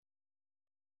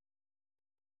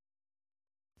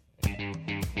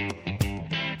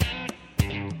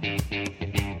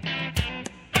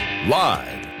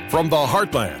Live from the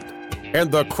heartland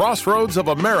and the crossroads of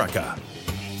America,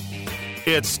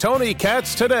 it's Tony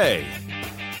Katz Today.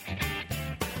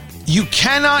 You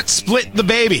cannot split the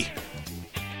baby.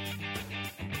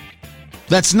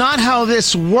 That's not how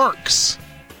this works.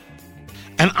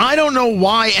 And I don't know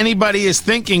why anybody is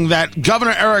thinking that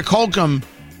Governor Eric Holcomb,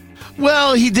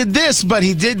 well, he did this, but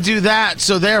he did do that,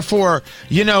 so therefore,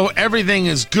 everything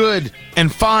is good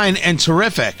and fine and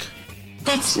terrific.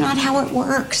 That's not how it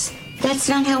works. That's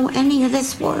not how any of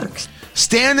this works.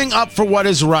 Standing up for what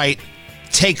is right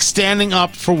takes standing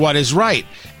up for what is right.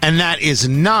 And that is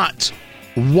not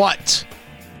what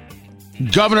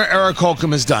Governor Eric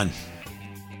Holcomb has done.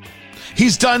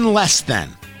 He's done less than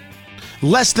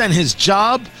his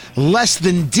job, less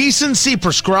than decency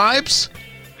prescribes.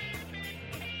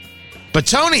 But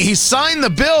Tony, he signed the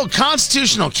bill.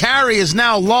 Constitutional carry is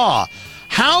now law.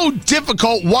 How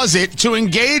difficult was it to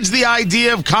engage the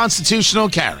idea of constitutional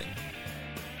carry?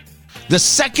 The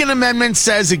Second Amendment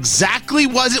says exactly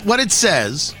what it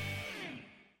says,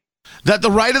 that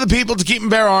the right of the people to keep and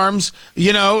bear arms,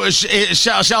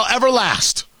 shall ever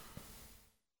last.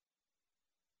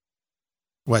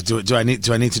 What do I need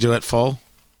to do it full?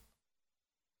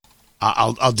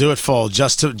 I'll do it full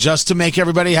just to make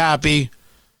everybody happy.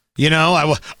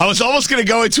 I was almost going to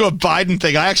go into a Biden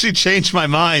thing. I actually changed my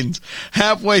mind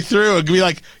halfway through and be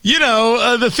like,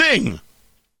 the thing.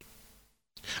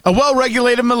 A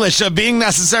well-regulated militia being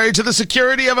necessary to the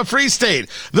security of a free state,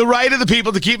 the right of the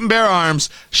people to keep and bear arms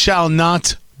shall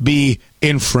not be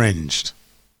infringed.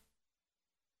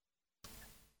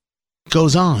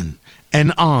 Goes on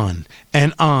and on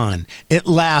and on. It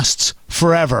lasts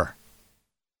forever.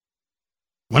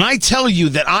 When I tell you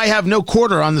that I have no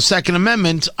quarter on the Second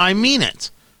Amendment, I mean it.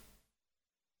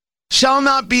 Shall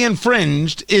not be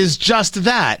infringed is just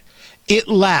that. It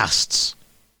lasts.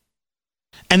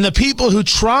 And the people who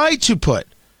try to put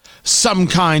some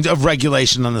kind of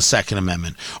regulation on the Second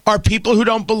Amendment are people who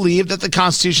don't believe that the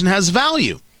Constitution has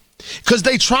value. Because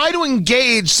they try to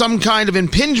engage some kind of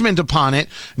impingement upon it,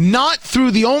 not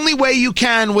through the only way you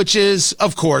can, which is,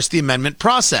 of course, the amendment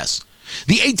process.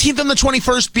 The 18th and the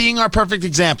 21st being our perfect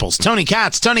examples. Tony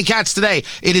Katz Today.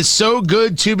 It is so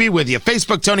good to be with you.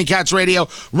 Facebook, Tony Katz Radio,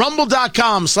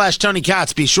 rumble.com/Tony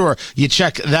Katz. Be sure you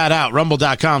check that out.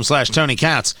 Rumble.com/Tony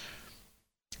Katz.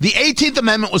 The 18th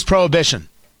Amendment was prohibition.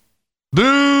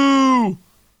 Boo!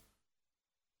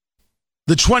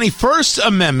 The 21st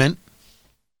Amendment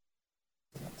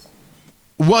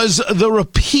was the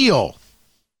repeal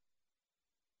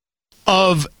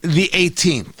of the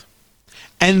 18th.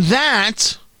 And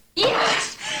that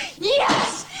Yes!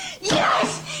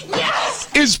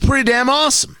 is pretty damn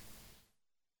awesome.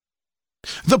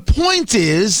 The point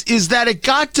is that it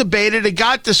got debated, it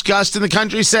got discussed, and the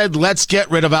country said, let's get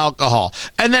rid of alcohol.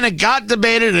 And then it got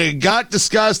debated, and it got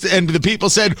discussed, and the people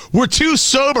said, we're too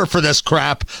sober for this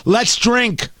crap. Let's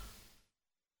drink.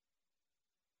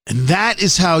 And that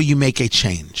is how you make a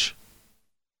change.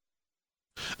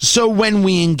 So when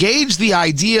we engage the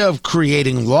idea of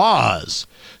creating laws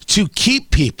to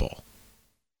keep people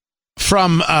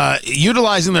from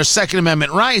utilizing their Second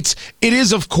Amendment rights, it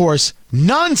is, of course,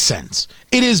 nonsense.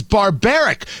 It is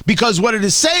barbaric, because what it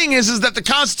is saying is that the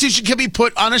Constitution can be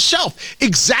put on a shelf.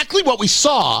 Exactly what we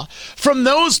saw from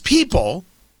those people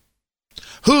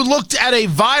who looked at a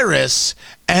virus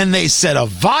and they said, a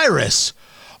virus?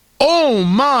 Oh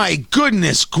my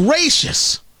goodness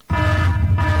gracious. My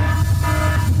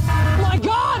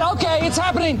God, okay, it's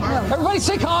happening. Everybody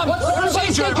stay calm. What's the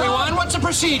procedure, everyone? What's the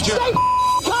procedure? Stay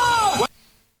calm.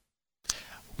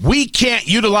 We can't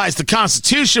utilize the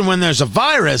Constitution when there's a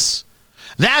virus.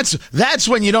 That's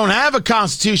when you don't have a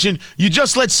Constitution. You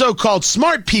just let so-called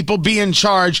smart people be in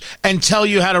charge and tell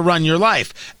you how to run your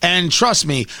life. And trust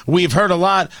me, we've heard a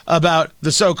lot about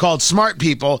the so-called smart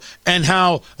people and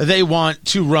how they want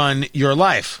to run your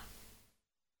life.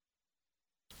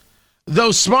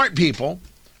 Those smart people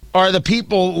are the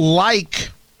people like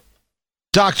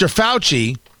Dr.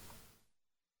 Fauci,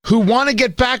 who want to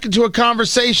get back into a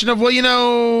conversation of,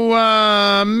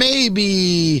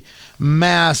 maybe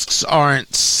masks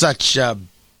aren't such a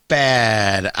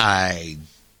bad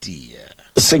idea.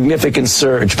 A significant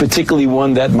surge, particularly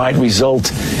one that might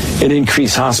result in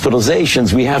increased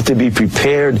hospitalizations. We have to be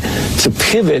prepared to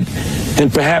pivot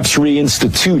and perhaps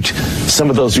reinstitute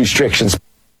some of those restrictions.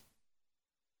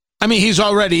 I mean, he's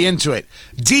already into it,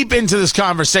 deep into this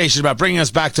conversation about bringing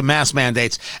us back to mask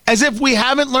mandates, as if we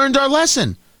haven't learned our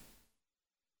lesson.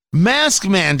 Mask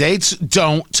mandates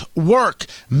don't work.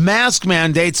 Mask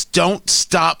mandates don't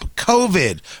stop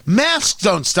COVID. Masks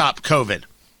don't stop COVID.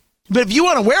 But if you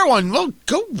want to wear one, well,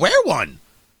 go wear one.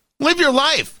 Live your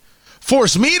life.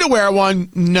 Force me to wear one?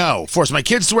 No. Force my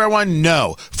kids to wear one?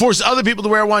 No. Force other people to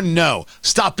wear one? No.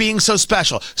 Stop being so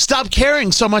special. Stop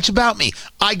caring so much about me.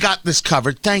 I got this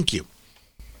covered. Thank you.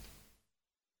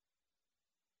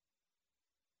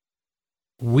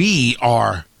 We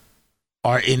are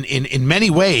in many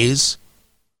ways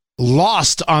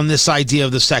lost on this idea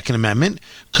of the Second Amendment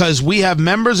because we have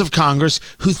members of Congress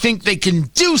who think they can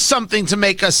do something to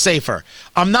make us safer.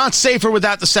 I'm not safer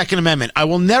without the Second Amendment. I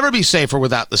will never be safer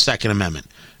without the Second Amendment.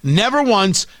 Never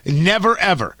once, never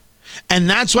ever. And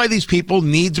that's why these people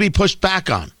need to be pushed back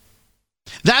on.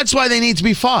 That's why they need to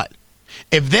be fought.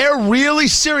 If they're really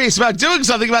serious about doing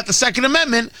something about the Second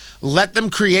Amendment, let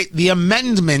them create the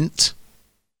amendment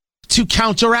to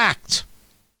counteract.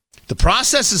 The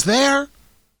process is there.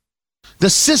 The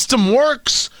system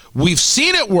works. We've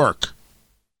seen it work.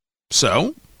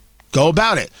 So, go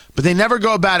about it. But they never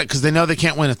go about it because they know they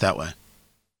can't win it that way.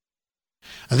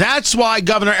 That's why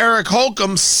Governor Eric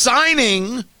Holcomb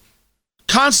signing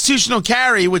constitutional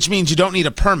carry, which means you don't need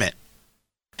a permit.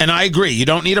 And I agree, you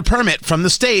don't need a permit from the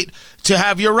state to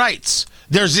have your rights.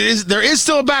 There is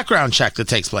still a background check that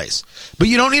takes place, but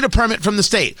you don't need a permit from the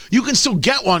state. You can still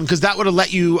get one because that would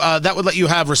let you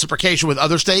have reciprocation with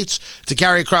other states to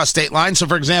carry across state lines. So,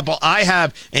 for example, I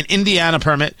have an Indiana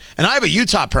permit and I have a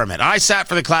Utah permit. I sat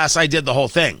for the class. I did the whole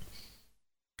thing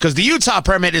because the Utah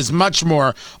permit is much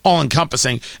more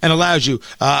all-encompassing and allows you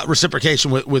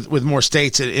reciprocation with more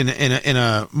states in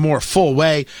a more full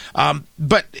way.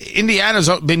 But Indiana's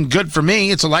been good for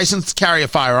me. It's a license to carry a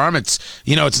firearm. It's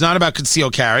not about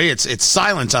concealed carry. It's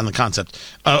silent on the concept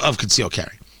of concealed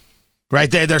carry. Right?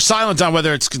 They're silent on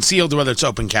whether it's concealed or whether it's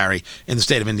open carry in the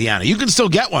state of Indiana. You can still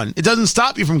get one. It doesn't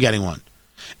stop you from getting one.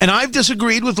 And I've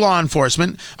disagreed with law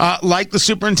enforcement, like the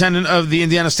superintendent of the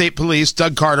Indiana State Police,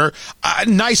 Doug Carter.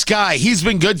 Nice guy. He's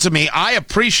been good to me. I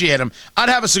appreciate him. I'd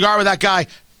have a cigar with that guy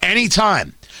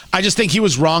anytime. I just think he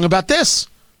was wrong about this.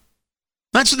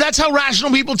 That's how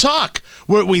rational people talk.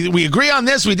 We agree on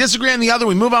this, we disagree on the other,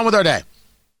 we move on with our day.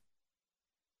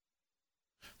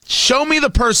 Show me the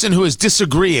person who is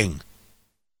disagreeing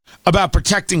about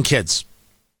protecting kids,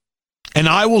 and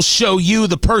I will show you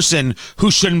the person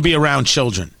who shouldn't be around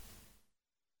children.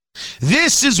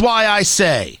 This is why I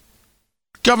say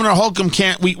Governor Holcomb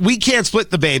we can't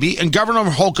split the baby, and Governor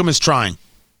Holcomb is trying.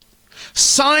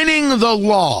 Signing the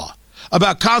law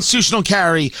about constitutional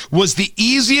carry was the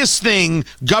easiest thing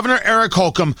Governor Eric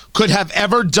Holcomb could have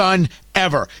ever done,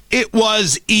 ever. It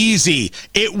was easy.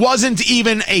 It wasn't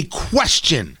even a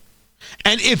question.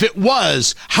 And if it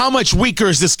was, how much weaker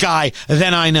is this guy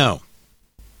than I know?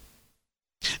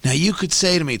 Now, you could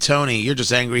say to me, Tony, you're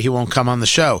just angry he won't come on the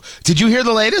show. Did you hear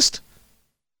the latest?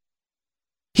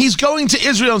 He's going to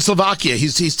Israel and Slovakia.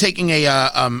 He's taking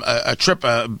a trip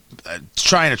to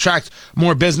try and attract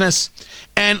more business.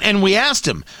 And we asked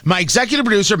him. My executive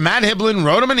producer, Matt Hiblin,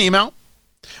 wrote him an email,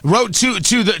 wrote to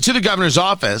the governor's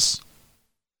office,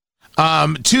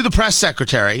 to the press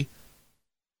secretary,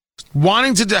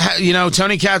 wanting to,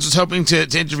 Tony Katz was hoping to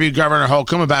interview Governor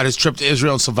Holcomb about his trip to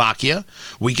Israel and Slovakia.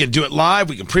 We can do it live.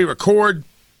 We can pre-record.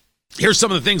 Here's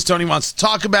some of the things Tony wants to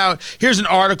talk about. Here's an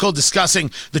article discussing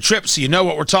the trip so you know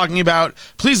what we're talking about.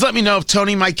 Please let me know if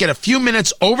Tony might get a few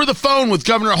minutes over the phone with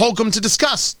Governor Holcomb to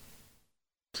discuss.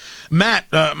 Matt,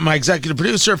 my executive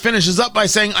producer, finishes up by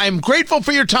saying, I am grateful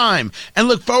for your time and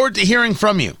look forward to hearing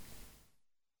from you.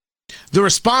 The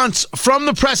response from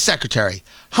the press secretary,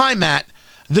 hi, Matt.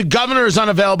 The governor is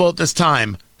unavailable at this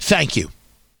time. Thank you.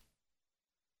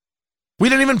 We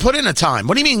didn't even put in a time.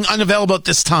 What do you mean unavailable at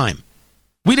this time?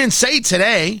 We didn't say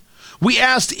today. We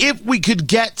asked if we could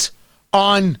get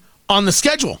on the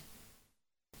schedule.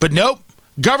 But nope,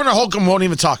 Governor Holcomb won't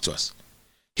even talk to us.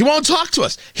 He won't talk to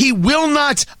us. He will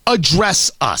not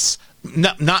address us.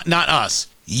 Not us.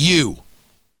 You.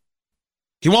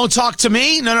 He won't talk to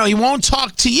me? No, he won't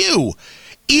talk to you.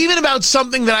 Even about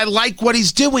something that I like what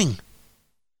he's doing.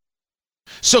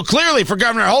 So clearly for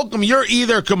Governor Holcomb, you're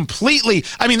either completely,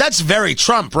 that's very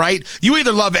Trump, right? You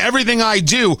either love everything I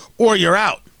do or you're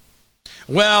out.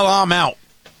 Well, I'm out.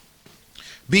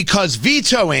 Because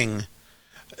vetoing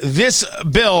this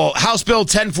bill, House Bill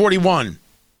 1041,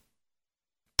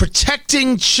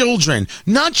 protecting children,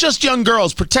 not just young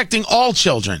girls, protecting all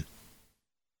children,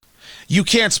 you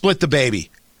can't split the baby.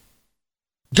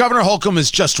 Governor Holcomb is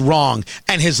just wrong,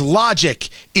 and his logic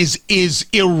is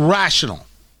irrational.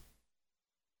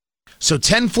 So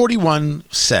 1041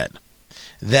 said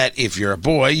that if you're a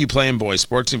boy, you play in boy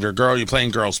sports. If you're a girl, you play in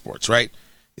girl sports, right?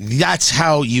 That's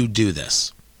how you do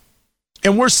this.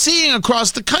 And we're seeing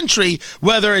across the country,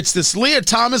 whether it's this Leah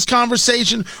Thomas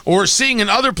conversation or seeing in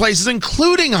other places,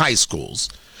 including high schools,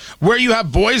 where you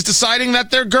have boys deciding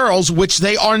that they're girls, which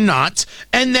they are not,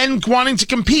 and then wanting to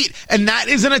compete. And that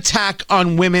is an attack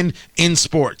on women in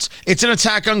sports. It's an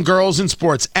attack on girls in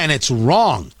sports, and it's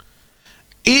wrong.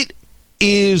 It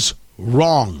is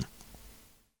wrong.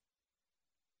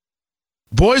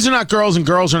 Boys are not girls and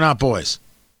girls are not boys.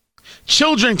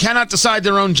 Children cannot decide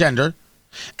their own gender.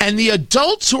 And the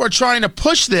adults who are trying to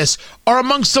push this are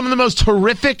amongst some of the most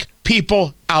horrific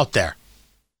people out there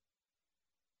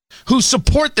who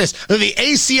support this. The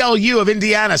ACLU of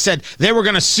Indiana said they were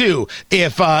going to sue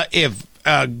if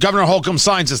Governor Holcomb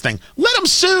signs this thing. Let them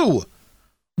sue.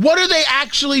 What are they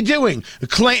actually doing?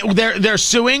 They're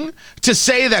suing to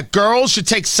say that girls should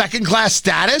take second-class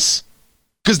status?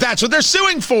 Because that's what they're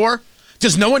suing for.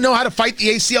 Does no one know how to fight the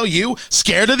ACLU?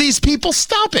 Scared of these people?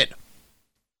 Stop it.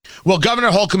 Well, Governor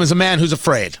Holcomb is a man who's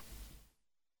afraid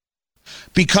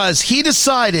because he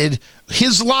decided,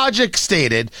 his logic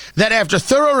stated, that after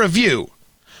thorough review,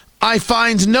 I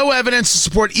find no evidence to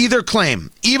support either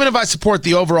claim, even if I support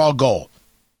the overall goal.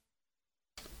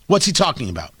 What's he talking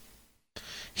about?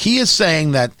 He is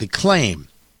saying that the claim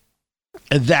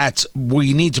that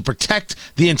we need to protect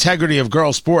the integrity of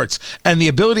girls' sports and the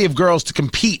ability of girls to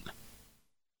compete,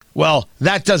 well,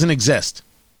 that doesn't exist.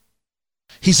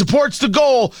 He supports the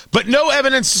goal, but no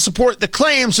evidence to support the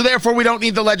claim, so therefore we don't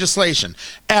need the legislation.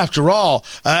 After all,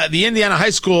 the Indiana High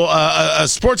School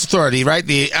Sports Authority, right,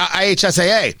 the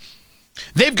IHSAA,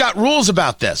 they've got rules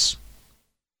about this.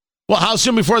 Well, how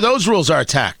soon before those rules are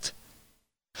attacked?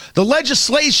 The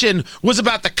legislation was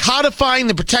about the codifying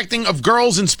the protecting of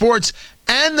girls in sports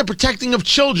and the protecting of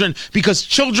children, because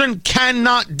children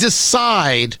cannot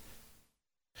decide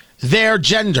their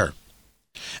gender.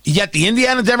 Yet the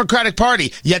Indiana Democratic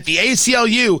Party, yet the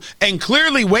ACLU, and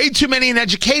clearly way too many in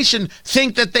education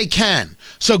think that they can.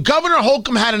 So Governor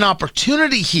Holcomb had an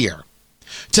opportunity here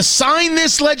to sign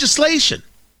this legislation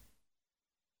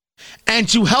and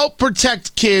to help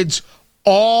protect kids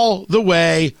all the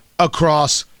way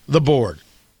across the board.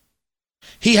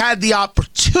 He had the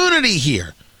opportunity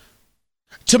here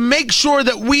to make sure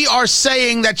that we are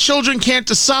saying that children can't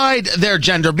decide their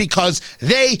gender, because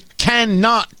they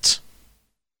cannot.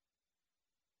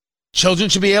 Children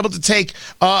should be able to take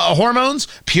hormones,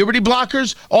 puberty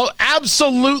blockers.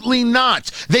 Absolutely not.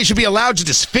 They should be allowed to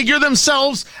disfigure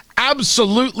themselves.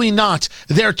 Absolutely not.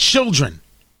 They're children.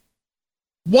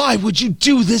 Why would you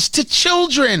do this to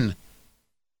children?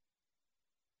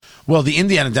 Well, the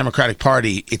Indiana Democratic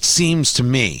Party, it seems to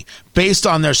me, based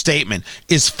on their statement,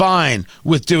 is fine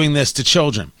with doing this to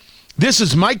children. This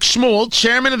is Mike Schmuhl,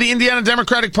 chairman of the Indiana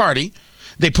Democratic Party.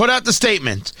 They put out the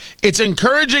statement. It's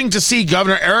encouraging to see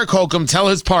Governor Eric Holcomb tell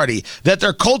his party that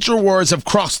their culture wars have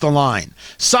crossed the line.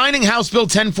 Signing House Bill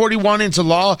 1041 into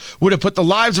law would have put the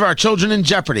lives of our children in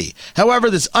jeopardy.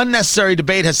 However, this unnecessary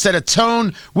debate has set a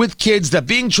tone with kids that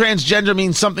being transgender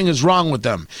means something is wrong with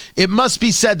them. It must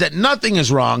be said that nothing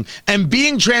is wrong, and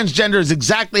being transgender is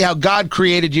exactly how God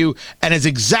created you and is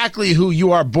exactly who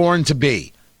you are born to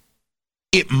be.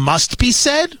 It must be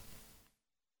said?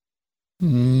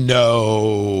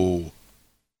 No.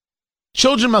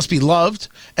 Children must be loved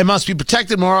and must be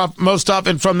protected most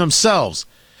often from themselves.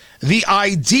 The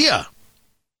idea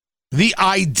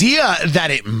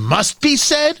that it must be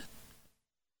said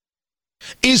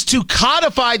is to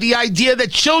codify the idea that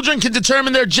children can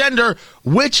determine their gender,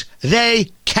 which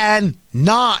they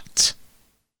cannot.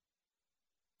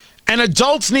 And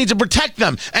adults need to protect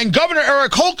them. And Governor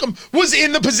Eric Holcomb was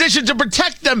in the position to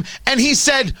protect them, and he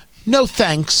said, no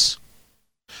thanks.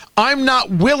 I'm not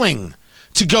willing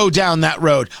to go down that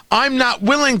road. I'm not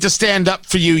willing to stand up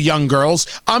for you young girls.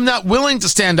 I'm not willing to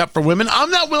stand up for women.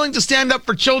 I'm not willing to stand up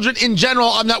for children in general.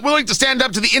 I'm not willing to stand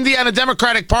up to the Indiana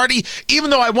Democratic Party, even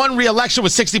though I won re-election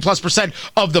with 60+%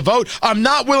 of the vote. I'm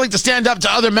not willing to stand up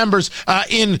to other members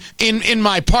in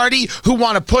my party who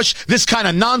want to push this kind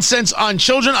of nonsense on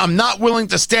children. I'm not willing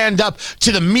to stand up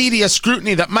to the media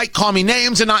scrutiny that might call me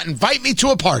names and not invite me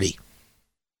to a party.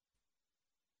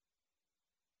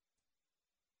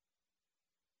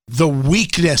 The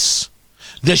weakness,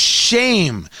 the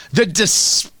shame, the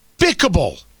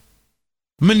despicable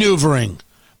maneuvering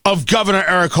of Governor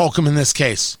Eric Holcomb in this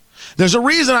case. There's a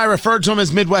reason I referred to him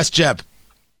as Midwest Jeb.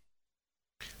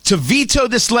 To veto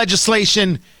this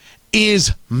legislation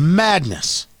is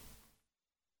madness.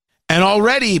 And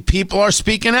already people are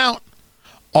speaking out.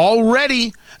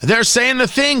 Already they're saying the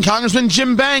thing. Congressman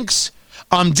Jim Banks,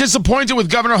 I'm disappointed with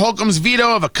Governor Holcomb's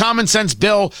veto of a common sense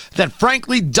bill that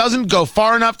frankly doesn't go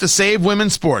far enough to save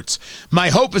women's sports. My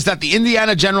hope is that the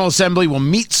Indiana General Assembly will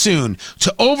meet soon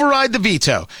to override the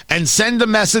veto and send a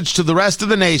message to the rest of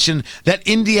the nation that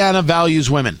Indiana values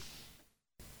women.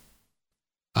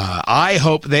 I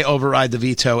hope they override the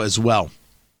veto as well.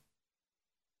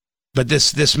 But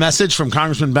this message from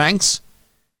Congressman Banks,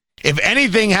 if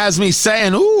anything has me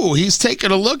saying, ooh, he's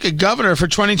taking a look at governor for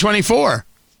 2024.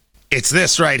 It's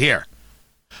this right here.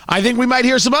 I think we might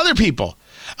hear some other people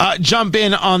jump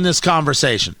in on this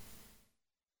conversation.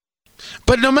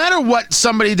 But no matter what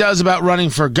somebody does about running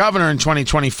for governor in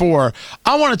 2024,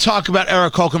 I want to talk about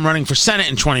Eric Holcomb running for Senate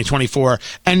in 2024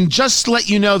 and just let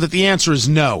you know that the answer is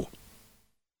no.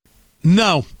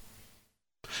 No.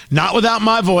 Not without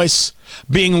my voice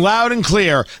being loud and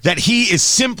clear that he is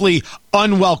simply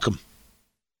unwelcome.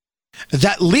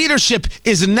 That leadership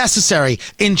is necessary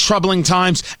in troubling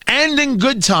times and in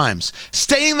good times.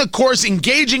 Staying the course,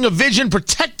 engaging a vision,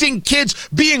 protecting kids,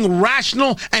 being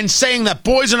rational, and saying that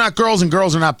boys are not girls and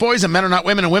girls are not boys and men are not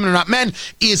women and women are not men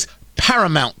is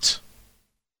paramount.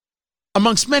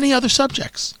 Amongst many other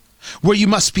subjects where you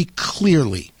must speak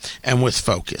clearly and with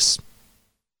focus.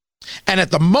 And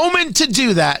at the moment to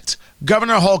do that,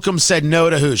 Governor Holcomb said no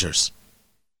to Hoosiers.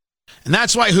 And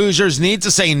that's why Hoosiers need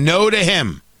to say no to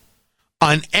him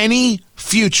on any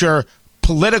future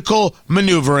political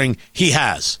maneuvering he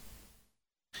has.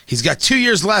 He's got 2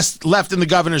 years left in the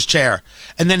governor's chair,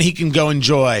 and then he can go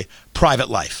enjoy private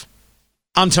life.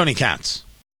 I'm Tony Katz.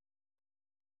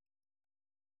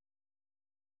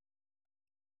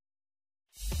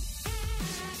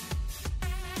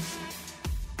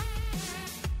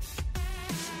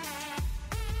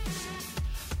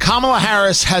 Kamala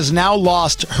Harris has now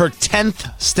lost her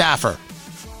 10th staffer.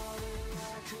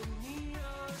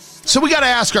 So we got to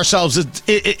ask ourselves,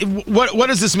 what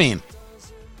does this mean?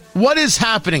 What is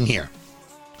happening here?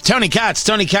 Tony Katz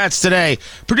today.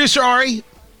 Producer Ari,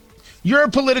 you're a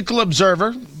political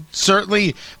observer,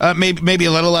 certainly maybe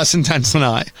a little less intense than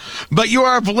I, but you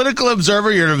are a political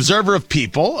observer. You're an observer of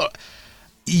people.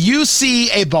 You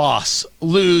see a boss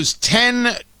lose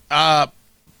 10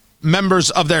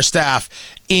 members of their staff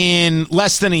in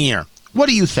less than a year. What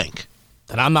do you think?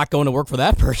 And I'm not going to work for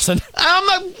that person.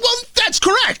 Well, that's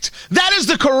correct. That is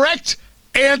the correct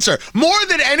answer. More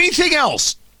than anything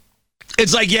else,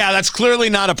 it's like, yeah, that's clearly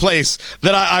not a place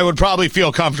that I would probably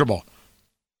feel comfortable.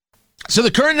 So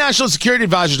the current national security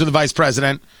advisor to the vice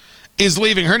president is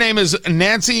leaving. Her name is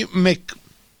Nancy McEldowney.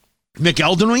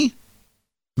 McEldowney?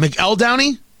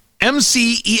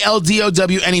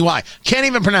 McEldowney. Can't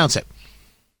even pronounce it.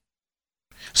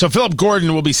 So Philip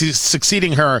Gordon will be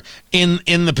succeeding her in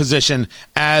the position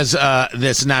as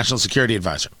this national security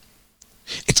advisor.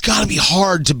 It's got to be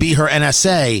hard to be her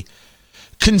NSA,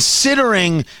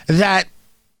 considering that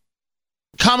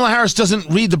Kamala Harris doesn't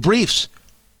read the briefs.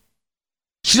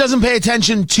 She doesn't pay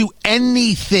attention to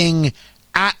anything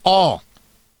at all.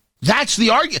 That's the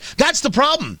argument. That's the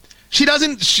problem. She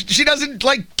doesn't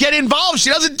like get involved. She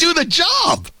doesn't do the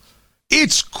job.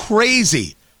 It's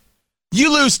crazy.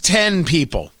 You lose 10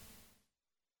 people,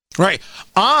 right?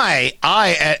 I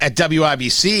at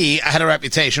WIBC, I had a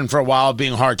reputation for a while of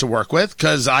being hard to work with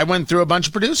because I went through a bunch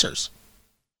of producers.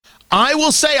 I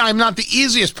will say I'm not the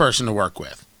easiest person to work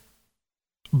with,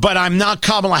 but I'm not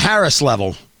Kamala Harris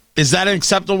level. Is that an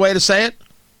acceptable way to say it?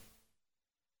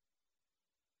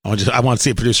 I want to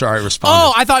see a producer already respond.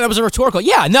 Oh, I thought that was a rhetorical.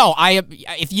 Yeah, no,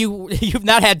 if you've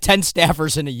not had 10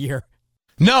 staffers in a year.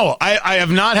 No, I have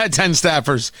not had 10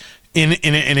 staffers in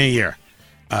a year.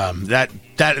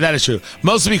 That is true.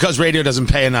 Mostly because radio doesn't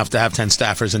pay enough to have 10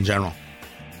 staffers in general.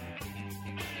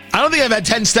 I don't think I've had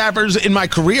 10 staffers in my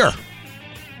career.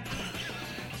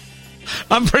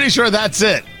 I'm pretty sure that's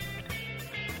it.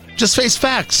 Just face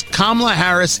facts. Kamala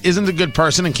Harris isn't a good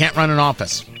person and can't run an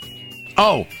office.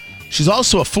 Oh, she's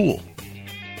also a fool.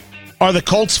 Are the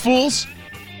Colts fools?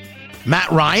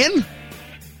 Matt Ryan?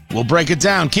 We'll break it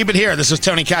down. Keep it here. This is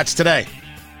Tony Katz Today.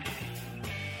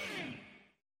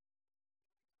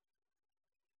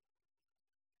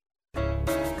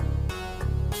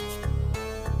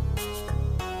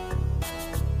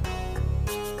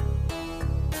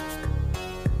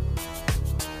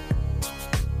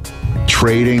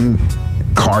 Trading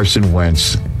Carson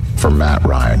Wentz for Matt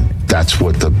Ryan. That's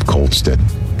what the Colts did.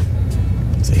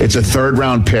 It's a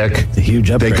third-round pick. It's a huge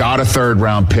upgrade. They got a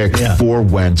third-round pick for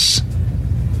Wentz.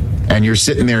 And you're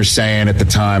sitting there saying at the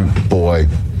time, boy,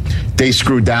 they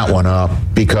screwed that one up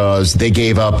because they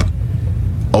gave up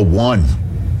a 1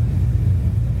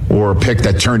 or a pick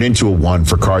that turned into a 1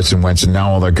 for Carson Wentz, and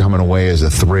now they're coming away as a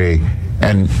 3.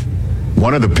 And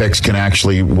one of the picks can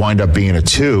actually wind up being a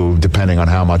 2, depending on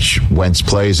how much Wentz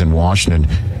plays in Washington.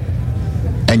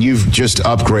 And you've just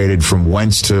upgraded from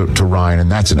Wentz to Ryan,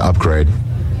 and that's an upgrade.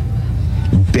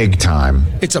 Big time.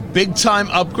 It's a big time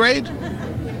upgrade?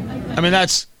 I mean,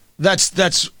 that's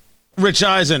Rich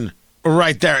Eisen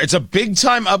right there. It's a big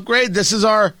time upgrade. This is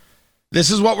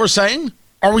what we're saying?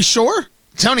 Are we sure?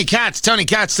 Tony Katz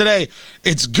today.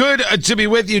 It's good to be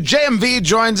with you. JMV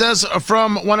joins us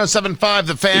from 107.5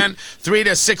 The Fan, 3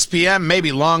 to 6 p.m.,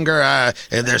 maybe longer.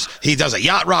 He does a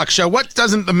Yacht Rock show. What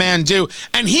doesn't the man do?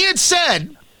 And he had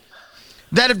said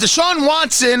that if Deshaun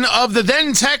Watson of the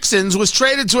then Texans was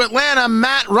traded to Atlanta,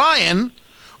 Matt Ryan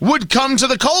would come to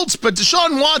the Colts. But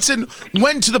Deshaun Watson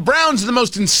went to the Browns, the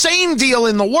most insane deal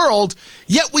in the world,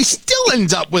 yet we still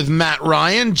end up with Matt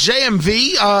Ryan.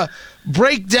 JMV,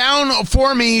 break down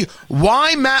for me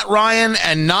why Matt Ryan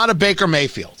and not a Baker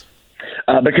Mayfield.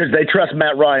 Because they trust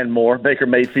Matt Ryan more. Baker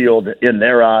Mayfield, in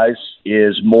their eyes,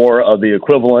 is more of the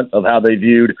equivalent of how they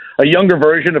viewed a younger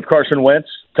version of Carson Wentz,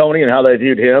 Tony, and how they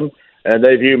viewed him. And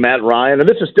they view Matt Ryan. And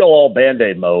this is still all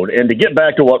Band-Aid mode. And to get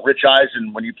back to what Rich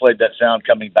Eisen, when you played that sound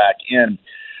coming back in,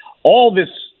 all this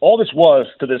was,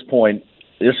 to this point,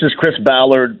 this is Chris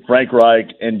Ballard, Frank Reich,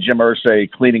 and Jim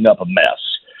Irsay cleaning up a mess.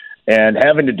 And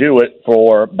having to do it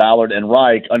for Ballard and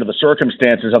Reich under the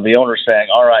circumstances of the owner saying,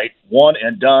 all right, one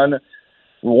and done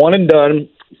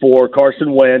for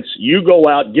Carson Wentz. You go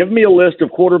out, give me a list of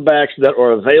quarterbacks that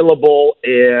are available,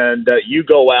 and you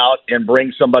go out and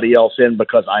bring somebody else in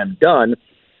because I am done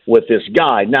with this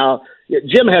guy. Now,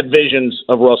 Jim had visions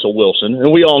of Russell Wilson,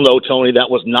 and we all know, Tony, that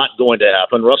was not going to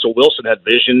happen. Russell Wilson had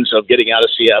visions of getting out of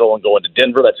Seattle and going to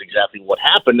Denver. That's exactly what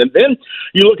happened. And then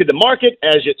you look at the market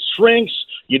as it shrinks.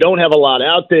 You don't have a lot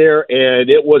out there, and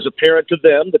it was apparent to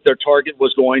them that their target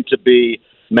was going to be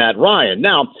Matt Ryan.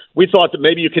 Now, we thought that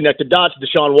maybe you connect the dots.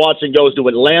 Deshaun Watson goes to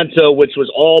Atlanta, which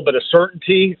was all but a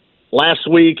certainty last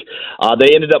week.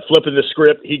 They ended up flipping the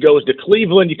script. He goes to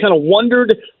Cleveland. You kind of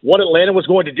wondered what Atlanta was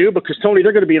going to do because, Tony,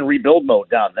 they're going to be in rebuild mode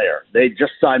down there. They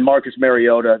just signed Marcus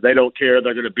Mariota. They don't care.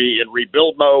 They're going to be in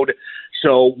rebuild mode.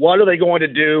 So what are they going to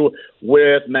do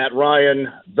with Matt Ryan?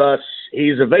 Thus,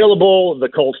 he's available. The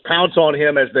Colts pounce on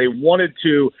him as they wanted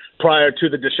to prior to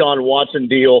the Deshaun Watson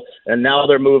deal, and now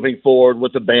they're moving forward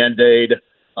with the Band-Aid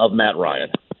of Matt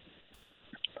Ryan.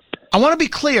 I want to be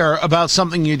clear about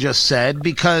something you just said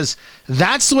because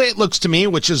that's the way it looks to me,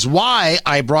 which is why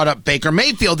I brought up Baker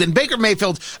Mayfield. And Baker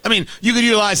Mayfield, I mean, you could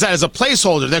utilize that as a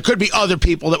placeholder. There could be other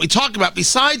people that we talk about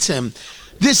besides him.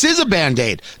 This is a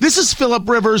Band-Aid. This is Phillip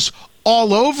Rivers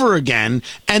all over again.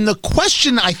 And the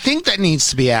question I think that needs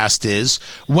to be asked is,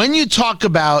 when you talk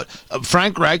about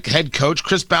Frank Reich, head coach,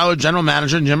 Chris Ballard, general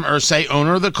manager, and Jim Irsay,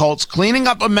 owner of the Colts, cleaning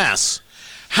up a mess,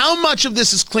 how much of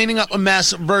this is cleaning up a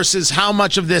mess versus how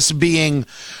much of this being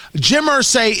Jim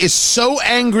Irsay is so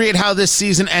angry at how this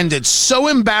season ended, so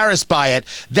embarrassed by it,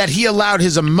 that he allowed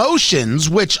his emotions,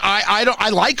 which I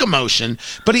like emotion,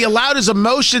 but he allowed his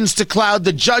emotions to cloud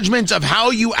the judgment of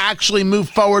how you actually move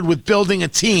forward with building a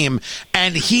team,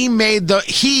 and he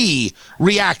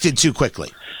reacted too quickly.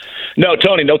 No,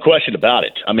 Tony, no question about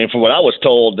it. I mean, from what I was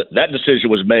told, that decision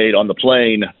was made on the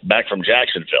plane back from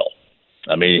Jacksonville.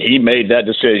 I mean, he made that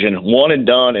decision, one and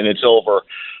done, and it's over.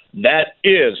 That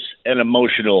is an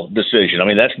emotional decision. I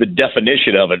mean, that's the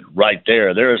definition of it right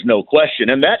there. There is no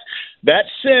question. And that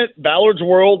sent Ballard's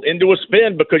world into a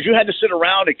spin because you had to sit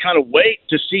around and kind of wait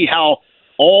to see how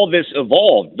all this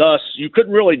evolved. Thus, you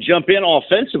couldn't really jump in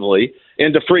offensively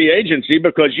into free agency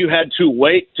because you had to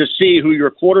wait to see who your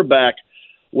quarterback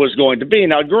was going to be.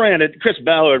 Now, granted, Chris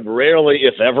Ballard rarely,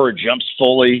 if ever, jumps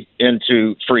fully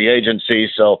into free agency,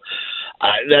 so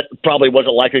that probably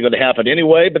wasn't likely going to happen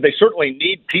anyway, but they certainly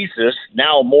need pieces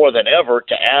now more than ever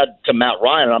to add to Matt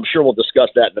Ryan, and I'm sure we'll discuss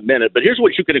that in a minute. But here's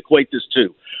what you can equate this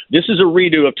to. This is a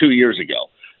redo of 2 years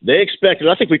ago. They expected,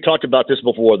 I think we talked about this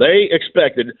before, they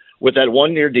expected with that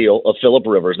one-year deal of Phillip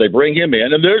Rivers, they bring him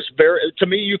in, and there's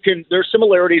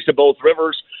similarities to both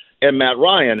Rivers and Matt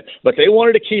Ryan, but they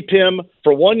wanted to keep him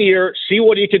for 1 year, see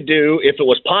what he could do. If it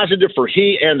was positive for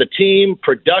he and the team,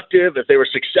 productive, if they were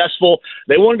successful,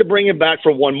 they wanted to bring him back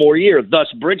for 1 more year, thus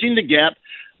bridging the gap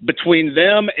between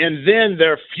them and then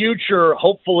their future,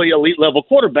 hopefully elite-level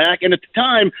quarterback. And at the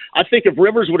time, I think if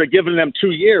Rivers would have given them 2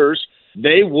 years,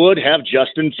 they would have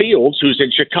Justin Fields, who's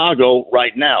in Chicago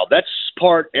right now. That's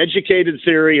part educated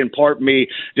theory and part me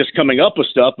just coming up with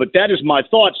stuff, but that is my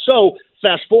thought. So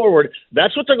fast forward,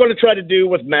 that's what they're going to try to do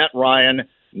with Matt Ryan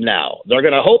now. They're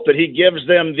going to hope that he gives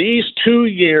them these 2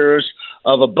 years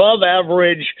of above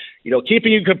average,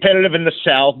 keeping you competitive in the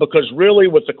South, because really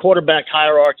with the quarterback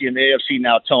hierarchy in the AFC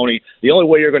now, Tony, the only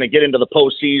way you're going to get into the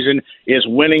postseason is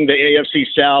winning the AFC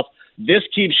South. This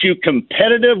keeps you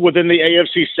competitive within the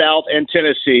AFC South and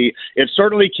Tennessee. It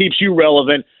certainly keeps you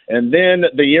relevant. And then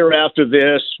the year after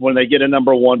this, when they get a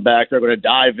number one back, they're going to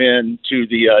dive into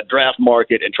the draft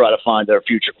market and try to find their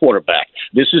future quarterback.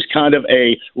 This is kind of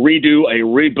a redo, a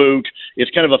reboot.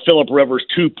 It's kind of a Phillip Rivers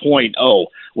 2.0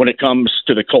 when it comes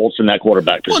to the Colts in that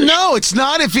quarterback position. Well, no, it's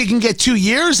not if he can get 2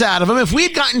 years out of him. If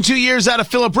we'd gotten 2 years out of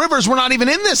Phillip Rivers, we're not even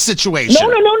in this situation.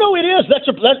 No, it is.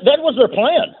 That was their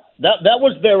plan. That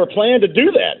was their plan to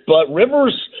do that. But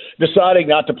Rivers deciding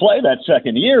not to play that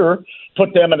second year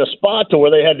put them in a spot to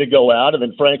where they had to go out, and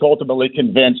then Frank ultimately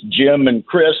convinced Jim and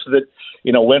Chris that,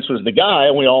 Wentz was the guy,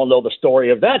 and we all know the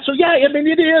story of that. So, yeah, I mean,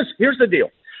 it is. Here's the deal.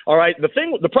 All right, the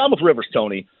problem with Rivers,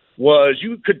 Tony, was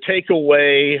you could take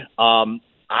away a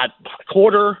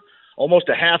quarter, almost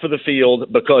a half of the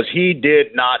field, because he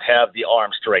did not have the arm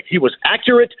strength. He was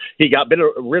accurate. He got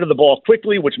rid of the ball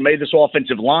quickly, which made this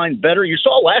offensive line better. You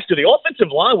saw last year the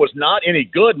offensive line was not any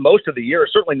good most of the year,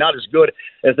 certainly not as good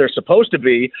as they're supposed to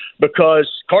be, because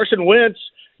Carson Wentz,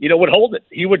 would hold it.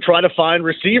 He would try to find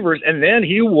receivers, and then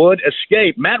he would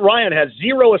escape. Matt Ryan has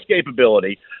zero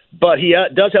escapability, but he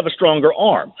does have a stronger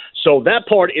arm. So that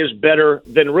part is better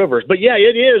than Rivers. But, yeah,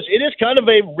 it is kind of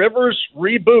a Rivers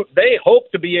reboot. They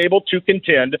hope to be able to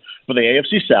contend for the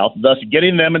AFC South, thus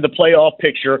getting them in the playoff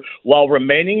picture while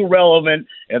remaining relevant,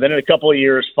 and then in a couple of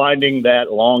years finding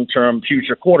that long-term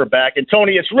future quarterback. And,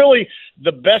 Tony, it's really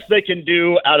the best they can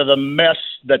do out of the mess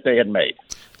that they had made.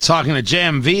 Talking to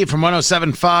JMV from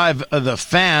 107.5 The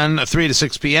Fan, 3 to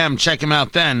 6 p.m. Check him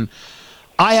out then.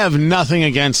 I have nothing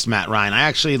against Matt Ryan. I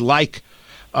actually like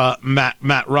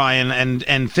Matt Ryan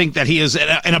and think that he is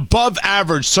an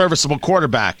above-average serviceable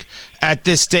quarterback at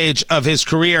this stage of his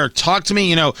career. Talk to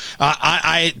me, talk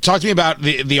to me about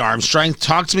the arm strength.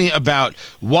 Talk to me about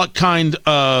what kind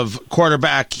of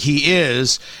quarterback he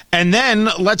is. And then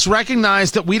let's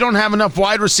recognize that we don't have enough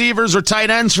wide receivers or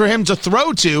tight ends for him to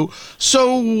throw to.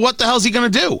 So what the hell is he going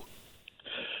to do?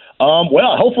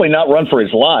 Well, hopefully not run for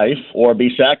his life or be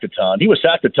sacked a ton. He was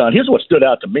sacked a ton. Here's what stood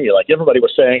out to me. Like, everybody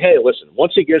was saying, hey, listen,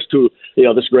 once he gets to,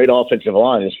 this great offensive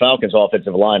line, his Falcons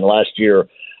offensive line last year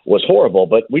was horrible.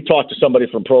 But we talked to somebody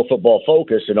from Pro Football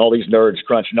Focus, and all these nerds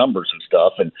crunch numbers and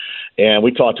stuff. And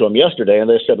we talked to him yesterday, and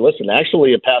they said, listen,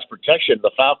 actually in pass protection,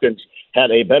 the Falcons had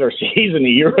a better season a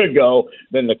year ago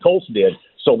than the Colts did.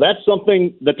 So that's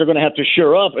something that they're going to have to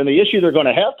shore up. And the issue they're going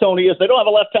to have, Tony, is they don't have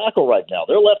a left tackle right now.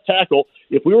 Their left tackle,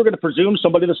 if we were going to presume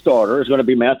somebody the starter, is going to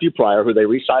be Matthew Pryor, who they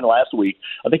re-signed last week.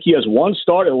 I think he has one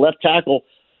start at left tackle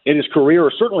in his career,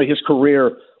 or certainly his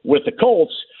career with the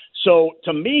Colts. So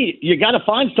to me, you got to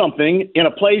find something in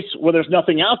a place where there's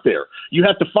nothing out there. You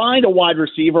have to find a wide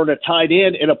receiver and a tight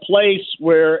end in a place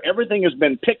where everything has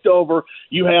been picked over.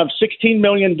 You have $16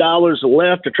 million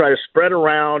left to try to spread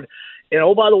around. And,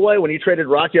 oh, by the way, when you traded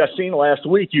Rock Ya-Sin last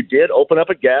week, you did open up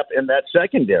a gap in that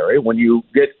secondary when you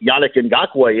get Yannick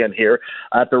Ngakoue in here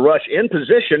at the rush in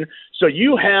position. So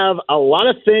you have a lot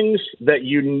of things that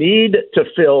you need to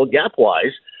fill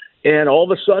gap-wise, and all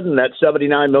of a sudden that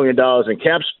 $79 million in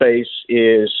cap space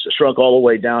is shrunk all the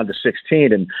way down to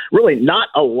 16, and really not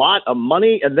a lot of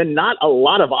money, and then not a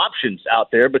lot of options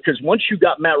out there, because once you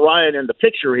got Matt Ryan in the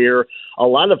picture here, a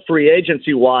lot of free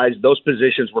agency-wise, those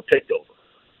positions were picked over.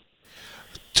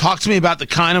 Talk to me about the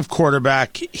kind of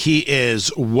quarterback he is.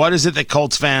 What is it that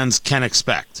Colts fans can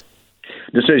expect?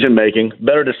 Decision-making,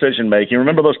 better decision-making.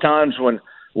 Remember those times when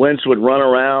Wentz would run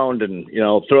around and,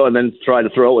 throw and then try to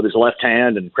throw it with his left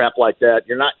hand and crap like that?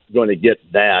 You're not going to get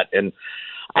that. And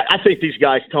I think these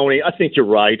guys, Tony, I think you're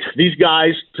right. These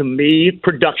guys, to me,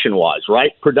 production-wise,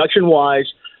 right?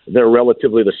 Production-wise, they're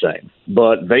relatively the same.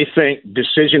 But they think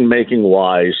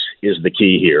decision-making-wise is the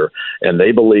key here, and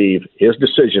they believe his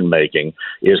decision-making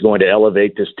is going to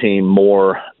elevate this team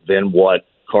more than what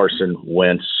Carson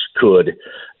Wentz could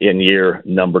in year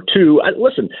number two.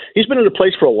 Listen, he's been in a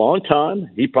place for a long time.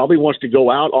 He probably wants to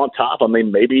go out on top. I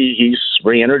mean, maybe he's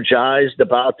re-energized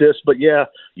about this, but, yeah,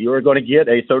 you're going to get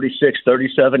a 36,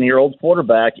 37-year-old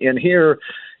quarterback in here.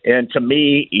 And to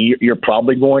me, you're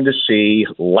probably going to see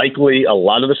likely a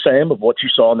lot of the same of what you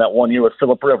saw in that 1 year with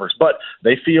Phillip Rivers. But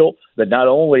they feel that not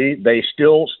only they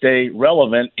still stay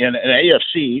relevant in an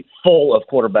AFC full of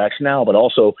quarterbacks now, but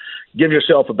also give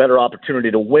yourself a better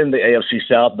opportunity to win the AFC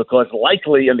South, because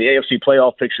likely in the AFC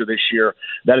playoff picture this year,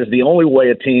 that is the only way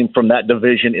a team from that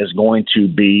division is going to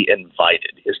be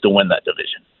invited, is to win that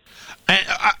division.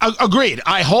 Agreed.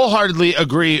 I wholeheartedly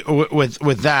agree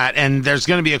with that. And there's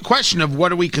going to be a question of what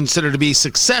do we consider to be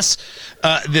success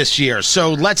this year.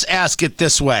 So let's ask it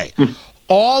this way.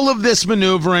 All of this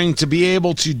maneuvering to be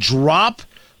able to drop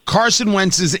Carson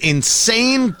Wentz's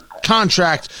insane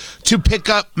contract to pick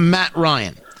up Matt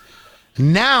Ryan.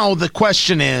 Now the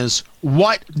question is,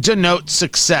 what denotes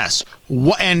success?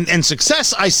 And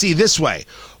success I see this way.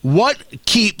 What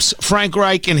keeps Frank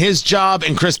Reich in his job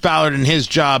and Chris Ballard in his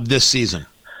job this season?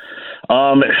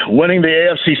 Winning the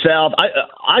AFC South.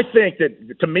 I think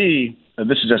that, to me, and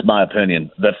this is just my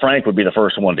opinion, that Frank would be the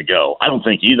first one to go. I don't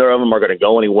think either of them are going to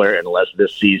go anywhere unless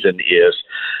this season is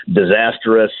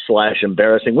disastrous /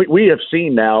 embarrassing. We have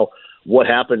seen now what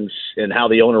happens and how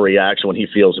the owner reacts when he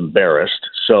feels embarrassed.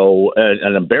 So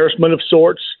an embarrassment of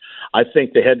sorts. I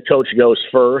think the head coach goes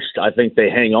first. I think they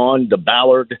hang on to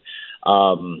Ballard.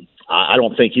 I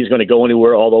don't think he's going to go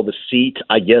anywhere, although the seat,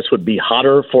 I guess, would be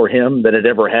hotter for him than it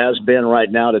ever has been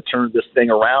right now to turn this thing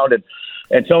around.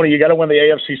 And Tony, you got to win the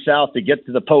AFC South to get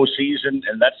to the postseason,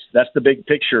 and that's the big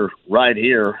picture right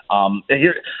here.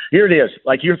 Here it is.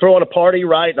 Like, you're throwing a party,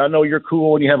 right? I know you're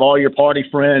cool and you have all your party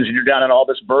friends and you're down in all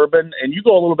this bourbon, and you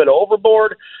go a little bit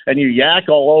overboard and you yak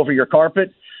all over your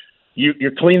carpet.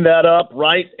 You clean that up,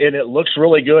 right, and it looks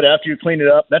really good after you clean it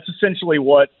up. That's essentially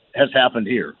what has happened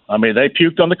here. I mean, they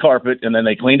puked on the carpet and then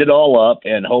they cleaned it all up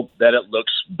and hope that it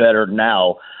looks better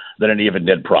now than it even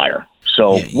did prior.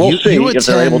 So we'll see if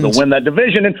they're able to win that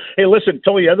division. And, hey, listen,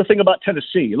 Tony, the other thing about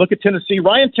Tennessee, you look at Tennessee,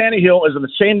 Ryan Tannehill is in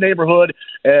the same neighborhood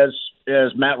as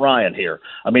Matt Ryan here.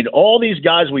 I mean, all these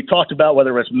guys we talked about,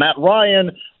 whether it's Matt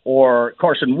Ryan or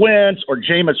Carson Wentz or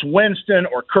Jameis Winston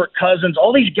or Kirk Cousins,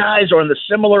 all these guys are in the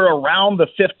similar around the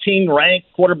 15 rank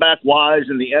quarterback-wise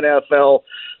in the NFL.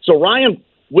 So Ryan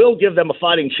will give them a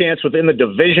fighting chance within the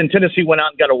division. Tennessee went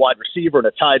out and got a wide receiver and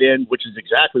a tight end, which is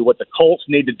exactly what the Colts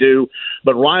need to do.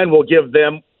 But Ryan will give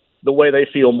them the way they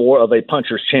feel more of a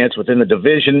puncher's chance within the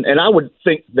division. And I would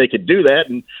think they could do that.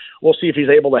 And we'll see if he's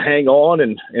able to hang on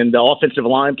and the offensive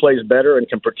line plays better and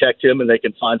can protect him and they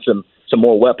can find some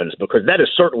more weapons, because that is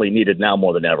certainly needed now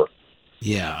more than ever.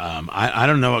 Yeah, I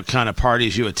don't know what kind of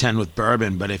parties you attend with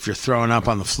bourbon, but if you're throwing up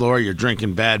on the floor, you're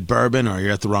drinking bad bourbon, or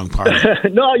you're at the wrong party.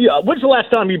 No, yeah. When's the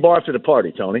last time you barfed at a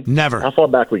party, Tony? Never. How far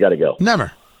back we got to go?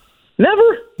 Never.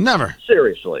 Never? Never.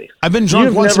 Seriously. I've been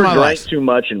drunk once in my life. You've never drank too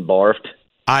much and barfed?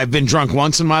 I've been drunk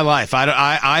once in my life.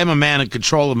 I am a man in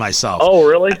control of myself. Oh,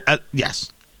 really?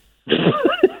 Yes.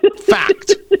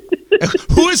 Fact.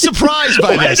 Who is surprised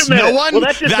by this? No one? Well,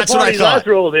 that's just the parties I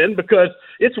rolled in, because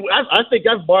I think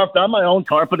I've barfed on my own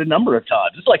carpet a number of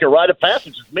times. It's like a rite of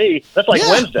passage with me. That's like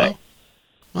Wednesday.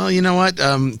 Well, you know what?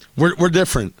 We're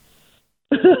different.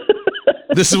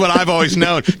 This is what I've always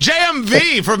known.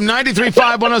 JMV from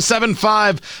 93.5,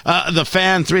 107.5, The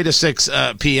Fan, 3 to 6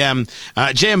 p.m.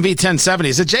 JMV 1070.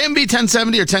 Is it JMV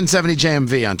 1070 or 1070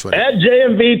 JMV on Twitter? At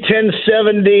JMV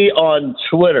 1070 on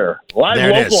Twitter. Live,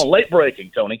 local, and late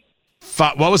breaking, Tony.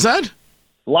 What was that?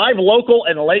 Live, local,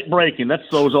 and late breaking. That's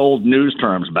those old news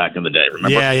terms back in the day,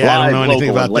 remember? Yeah, Live, I don't know anything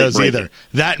about those breaking. either.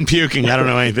 That and puking, I don't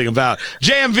know anything about.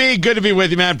 JMV, good to be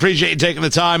with you, man. Appreciate you taking the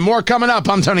time. More coming up.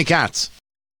 I'm Tony Katz.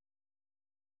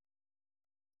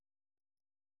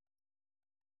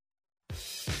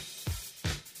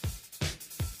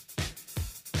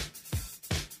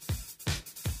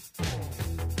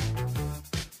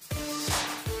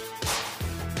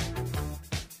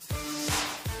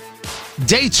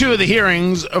 Day 2 of the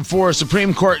hearings for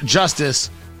Supreme Court Justice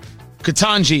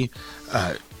Ketanji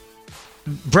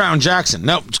Brown Jackson.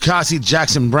 No, Kasi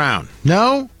Jackson Brown.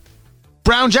 No?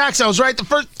 Brown Jackson. I was right the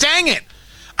first. Dang it.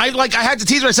 I had to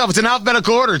tease myself. It's in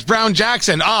alphabetical order. It's Brown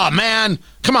Jackson. Oh, man.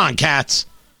 Come on, Katz.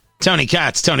 Tony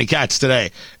Katz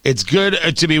today. It's good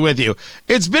to be with you.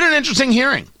 It's been an interesting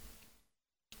hearing.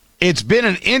 It's been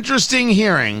an interesting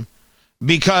hearing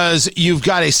because you've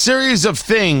got a series of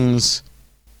things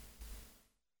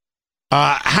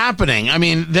happening. I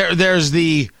mean, there's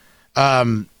the,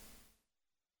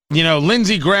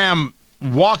 Lindsey Graham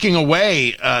walking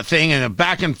away thing and a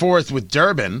back and forth with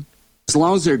Durbin. As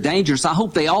long as they're dangerous, I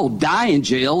hope they all die in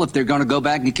jail if they're going to go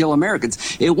back and kill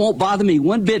Americans. It won't bother me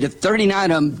one bit if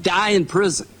 39 of them die in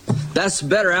prison. That's a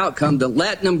better outcome than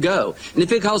letting them go. And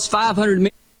if it costs $500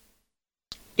 million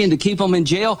to keep them in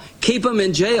jail, keep them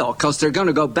in jail, because they're going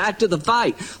to go back to the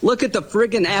fight. Look at the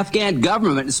friggin' Afghan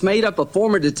government. It's made up of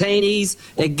former detainees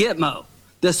at Gitmo.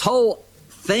 This whole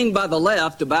thing by the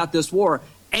left about this war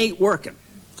ain't working.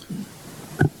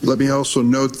 Let me also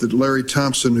note that Larry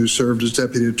Thompson, who served as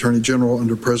Deputy Attorney General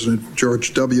under President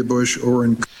George W. Bush,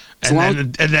 and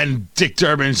then Dick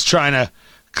Durbin's trying to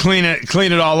clean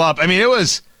it all up. I mean, it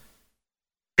was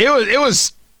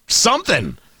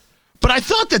something. But I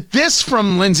thought that this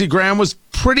from Lindsey Graham was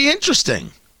pretty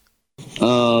interesting.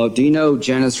 Do you know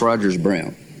Janice Rogers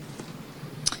Brown?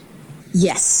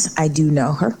 Yes, I do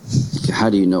know her. How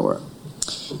do you know her?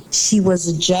 She was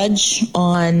a judge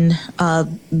on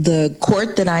the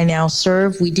court that I now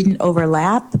serve. We didn't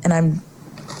overlap, and I'm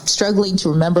struggling to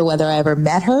remember whether I ever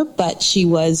met her, but she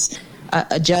was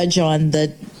a judge on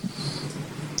the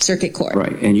circuit court.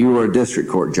 Right, and you were a district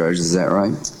court judge, is that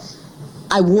right?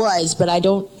 I was, but I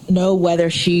don't know whether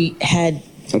she had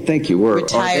I think you were.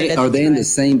 retired. Are they in the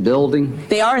same building?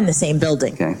 They are in the same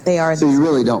building. Okay. They are. So you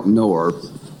really don't know her?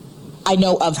 I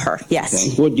know of her, yes.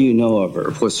 Okay. What do you know of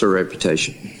her? What's her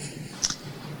reputation?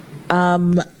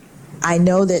 I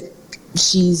know that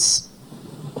she's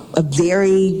a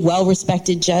very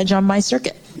well-respected judge on my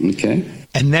circuit. Okay.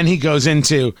 And then he goes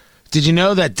into, did you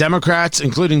know that Democrats,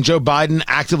 including Joe Biden,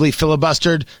 actively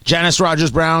filibustered Janice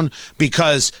Rogers Brown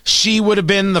because she would have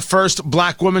been the first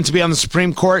black woman to be on the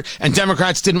Supreme Court, and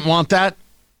Democrats didn't want that?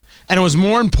 And it was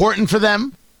more important for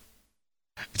them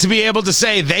to be able to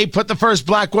say they put the first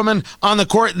black woman on the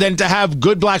court than to have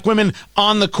good black women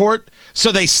on the court,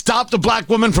 so they stopped a black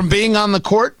woman from being on the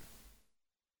court?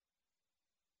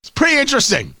 It's pretty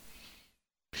interesting.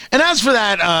 And as for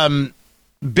that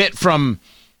bit from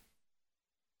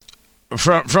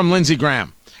Lindsey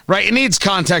Graham, right? It needs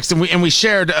context, and we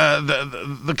shared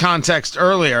the context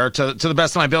earlier to the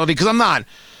best of my ability, because I'm not.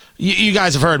 You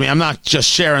guys have heard me. I'm not just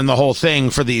sharing the whole thing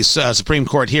for these Supreme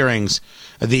Court hearings,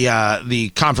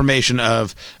 the confirmation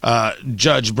of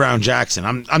Judge Brown Jackson.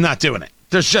 I'm not doing it.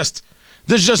 There's just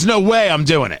no way I'm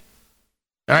doing it.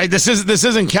 All right, this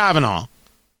isn't Kavanaugh.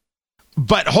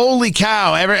 But holy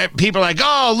cow, people are like,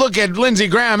 oh, look at Lindsey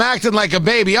Graham acting like a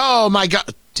baby. Oh my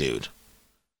God, dude.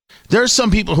 There's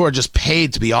some people who are just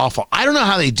paid to be awful. I don't know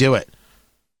how they do it.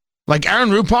 Like Aaron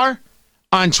Rupar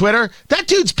on Twitter, that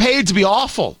dude's paid to be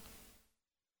awful.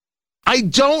 I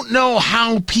don't know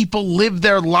how people live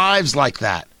their lives like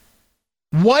that.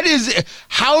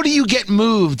 How do you get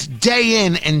moved day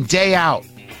in and day out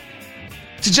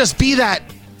to just be that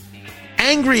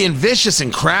angry and vicious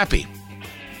and crappy?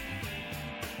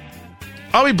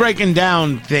 I'll be breaking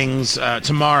down things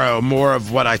tomorrow, more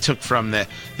of what I took from the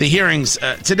hearings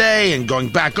today and going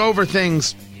back over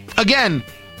things. Again,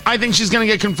 I think she's going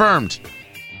to get confirmed.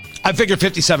 I figure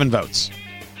 57 votes.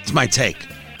 It's my take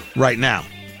right now.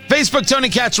 Facebook, Tony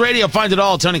Katz Radio. Find it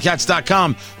all at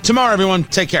TonyKatz.com. Tomorrow, everyone.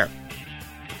 Take care.